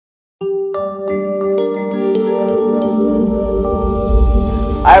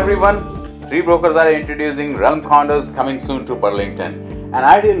Hi everyone, three brokers are introducing Realm Condos coming soon to Burlington, an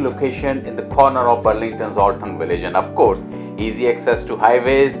ideal location in the corner of Burlington's Alton Village, and of course, easy access to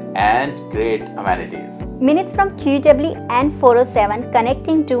highways and great amenities. Minutes from QW and 407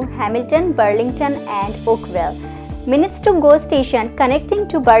 connecting to Hamilton, Burlington and Oakville. Minutes to GO station connecting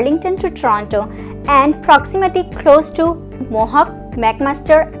to Burlington to Toronto, and proximity close to Mohawk,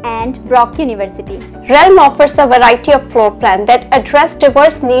 McMaster and Brock University. Realm offers a variety of floor plans that address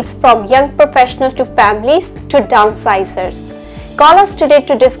diverse needs from young professionals to families to downsizers. Call us today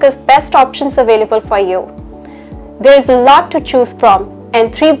to discuss best options available for you. There is a lot to choose from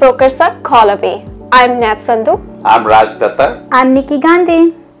and three brokers are call away. I am Nab Sandhu. I'm Raj Datta. I'm Nikki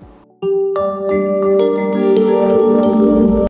Gandhi.